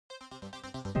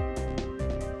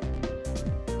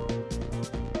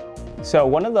So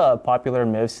one of the popular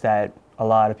myths that a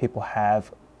lot of people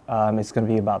have is going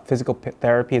to be about physical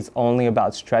therapy. It's only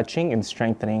about stretching and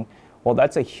strengthening. Well,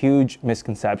 that's a huge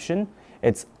misconception.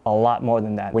 It's a lot more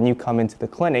than that. When you come into the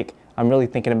clinic, I'm really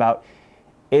thinking about,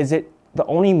 is it the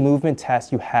only movement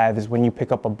test you have is when you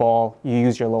pick up a ball, you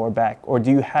use your lower back? Or do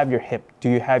you have your hip? Do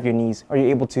you have your knees? Are you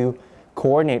able to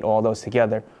coordinate all those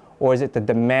together? Or is it the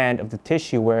demand of the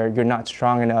tissue where you're not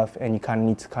strong enough and you kind of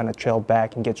need to kind of trail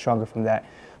back and get stronger from that?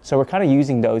 So we're kind of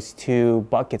using those two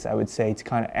buckets, I would say, to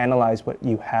kind of analyze what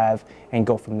you have and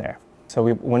go from there.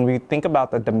 So when we think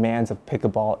about the demands of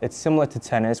pickleball, it's similar to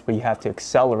tennis where you have to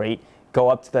accelerate, go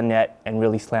up to the net, and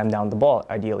really slam down the ball,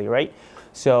 ideally, right?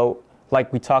 So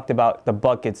like we talked about the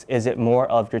buckets, is it more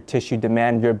of your tissue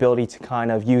demand, your ability to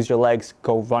kind of use your legs,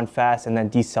 go run fast, and then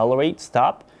decelerate,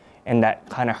 stop, and that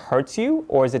kind of hurts you?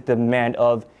 Or is it the demand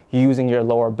of using your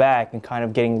lower back and kind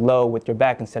of getting low with your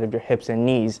back instead of your hips and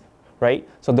knees, right?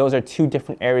 So those are two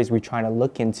different areas we're trying to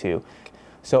look into.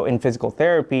 So in physical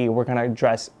therapy, we're going to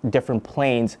address different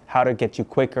planes, how to get you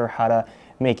quicker, how to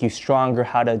make you stronger,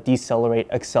 how to decelerate,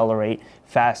 accelerate,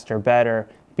 faster, better,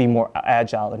 be more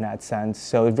agile in that sense.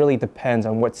 So it really depends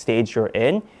on what stage you're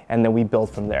in, and then we build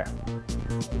from there.